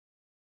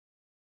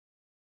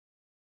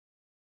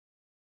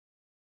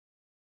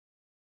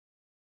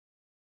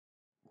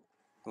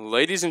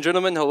Ladies and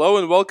gentlemen, hello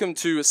and welcome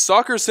to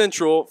Soccer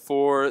Central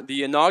for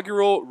the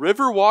inaugural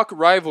Riverwalk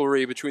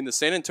rivalry between the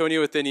San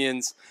Antonio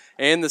Athenians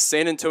and the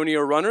San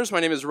Antonio Runners. My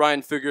name is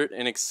Ryan Figert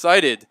and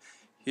excited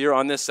here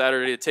on this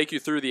Saturday to take you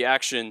through the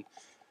action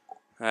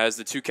as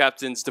the two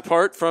captains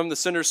depart from the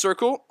center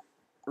circle.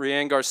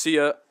 Ryan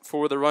Garcia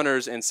for the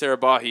Runners and Sarah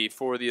Bahi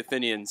for the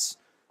Athenians.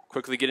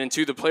 Quickly get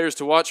into the players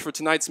to watch for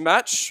tonight's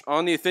match.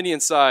 On the Athenian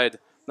side,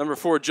 number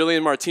 4,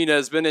 Jillian Martinez,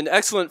 has been in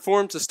excellent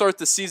form to start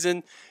the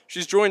season.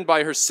 She's joined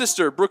by her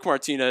sister, Brooke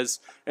Martinez,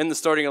 in the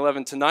starting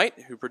 11 tonight,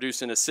 who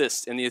produced an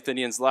assist in the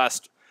Athenians'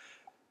 last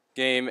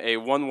game, a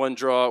 1-1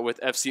 draw with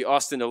FC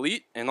Austin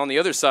Elite. And on the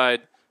other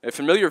side, a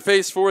familiar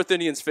face for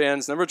Athenians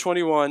fans, number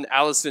 21,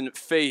 Allison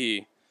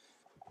Fahey.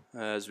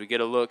 As we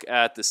get a look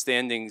at the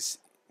standings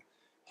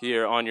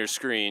here on your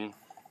screen,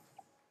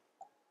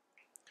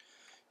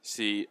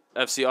 see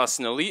FC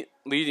Austin Elite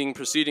leading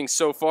proceedings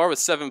so far with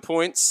 7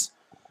 points.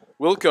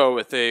 Wilco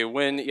with a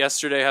win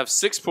yesterday have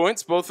 6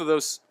 points. Both of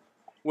those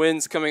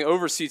wins coming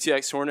over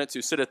CTX Hornets,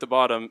 who sit at the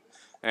bottom.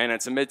 And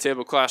it's a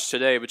mid-table clash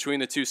today between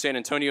the two San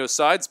Antonio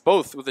sides,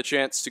 both with a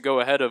chance to go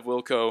ahead of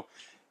Wilco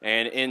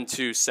and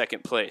into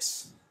second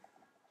place.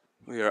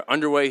 We are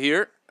underway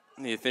here.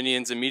 The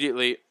Athenians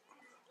immediately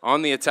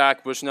on the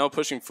attack. Bushnell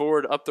pushing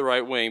forward up the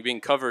right wing, being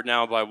covered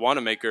now by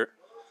Wanamaker.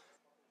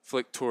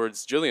 Flick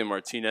towards Jillian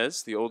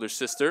Martinez, the older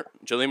sister.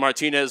 Jillian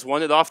Martinez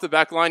won it off the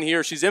back line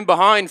here. She's in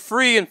behind,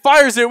 free, and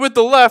fires it with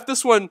the left.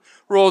 This one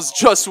rolls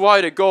just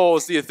wide of goal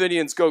as the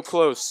Athenians go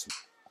close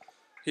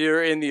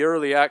here in the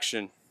early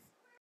action.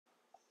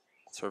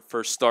 It's her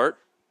first start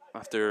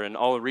after an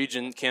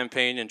all-region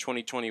campaign in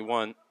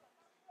 2021.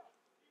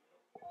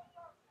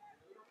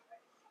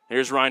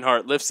 Here's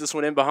Reinhardt, lifts this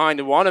one in behind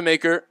to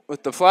Wanamaker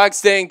with the flag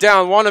staying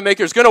down.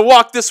 Wanamaker's going to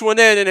walk this one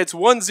in, and it's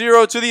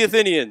 1-0 to the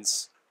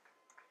Athenians.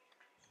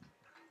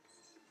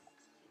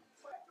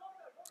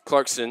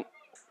 Clarkson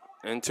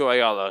into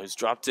Ayala, who's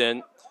dropped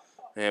in,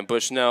 and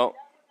Bushnell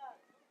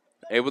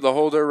able to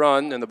hold her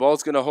run, and the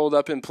ball's going to hold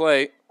up in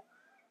play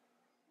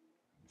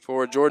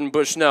for Jordan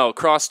Bushnell.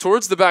 Cross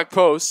towards the back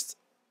post,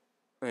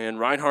 and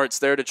Reinhardt's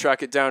there to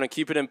track it down and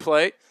keep it in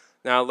play.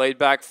 Now laid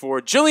back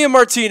for Jillian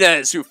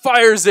Martinez, who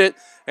fires it,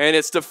 and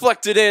it's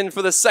deflected in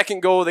for the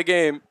second goal of the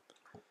game.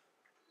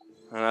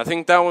 And I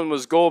think that one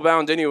was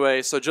goal-bound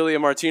anyway, so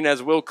Jillian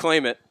Martinez will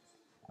claim it,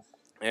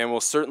 and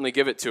will certainly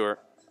give it to her.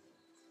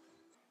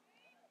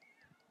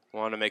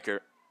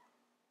 Wanamaker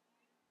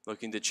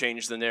looking to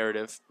change the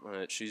narrative.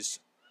 She's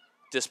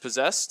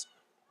dispossessed.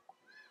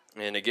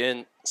 And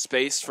again,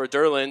 space for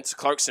Derland.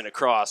 Clarkson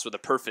across with a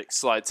perfect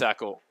slide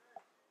tackle.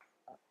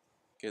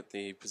 Get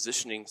the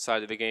positioning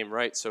side of the game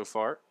right so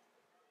far.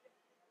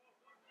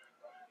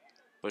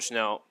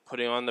 Bushnell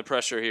putting on the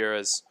pressure here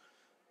as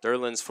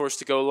Derland's forced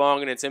to go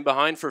long, and it's in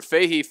behind for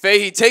Fahey.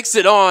 Fahey takes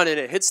it on, and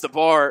it hits the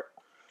bar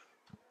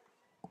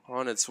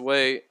on its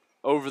way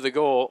over the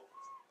goal.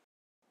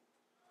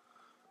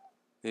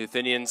 The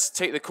Athenians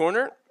take the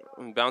corner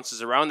and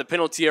bounces around the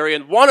penalty area,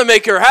 and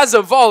Wanamaker has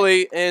a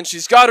volley, and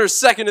she's got her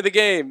second of the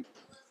game.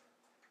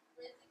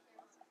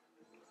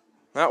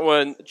 That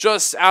one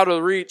just out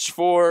of reach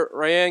for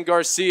Ryan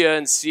Garcia,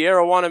 and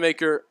Sierra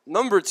Wanamaker,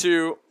 number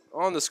 2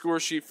 on the score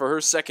sheet for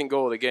her second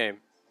goal of the game.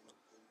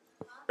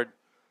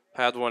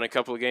 Had one a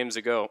couple of games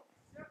ago.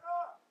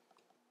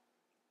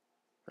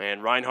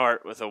 And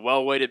Reinhardt with a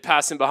well-weighted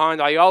pass in behind.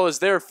 Ayala's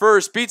there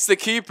first, beats the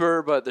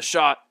keeper, but the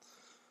shot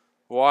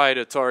wide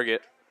of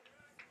target.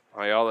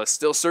 Ayala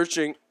still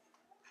searching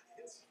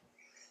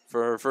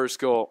for her first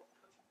goal.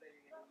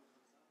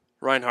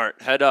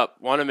 Reinhardt, head up.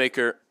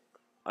 Wanamaker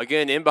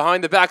again in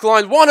behind the back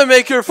line.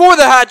 Wanamaker for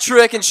the hat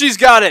trick, and she's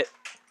got it.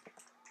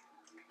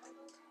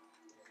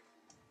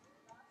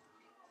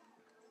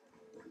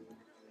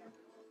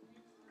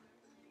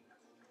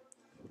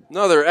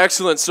 Another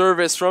excellent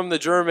service from the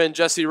German,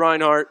 Jessie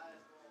Reinhardt.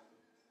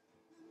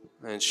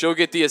 And she'll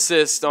get the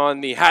assist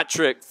on the hat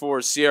trick for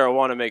Sierra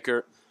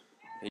Wanamaker.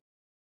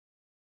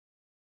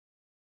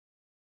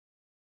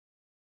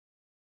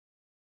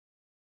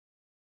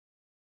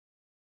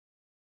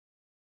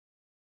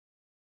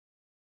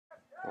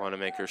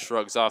 Wanamaker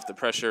shrugs off the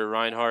pressure.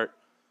 Reinhardt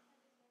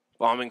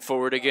bombing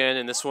forward again,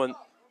 and this one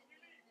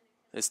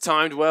is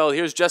timed well.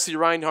 Here's Jessie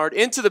Reinhardt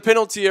into the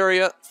penalty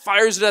area,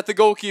 fires it at the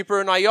goalkeeper,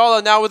 and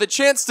Ayala now with a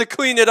chance to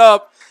clean it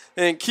up,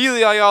 and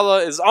Keely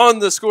Ayala is on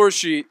the score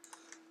sheet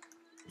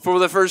for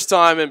the first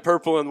time in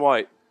purple and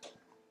white.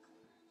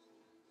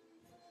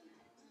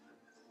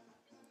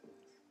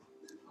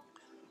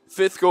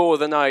 Fifth goal of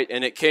the night,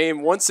 and it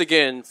came once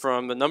again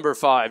from the number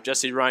 5,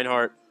 Jessie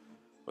Reinhardt,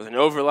 with an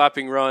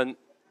overlapping run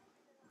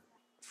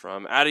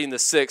from adding the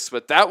 6th,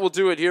 but that will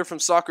do it here from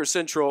Soccer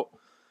Central.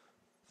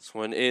 This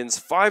one ends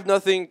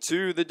 5-0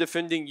 to the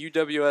defending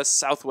UWS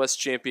Southwest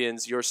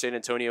champions, your San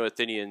Antonio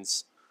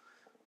Athenians.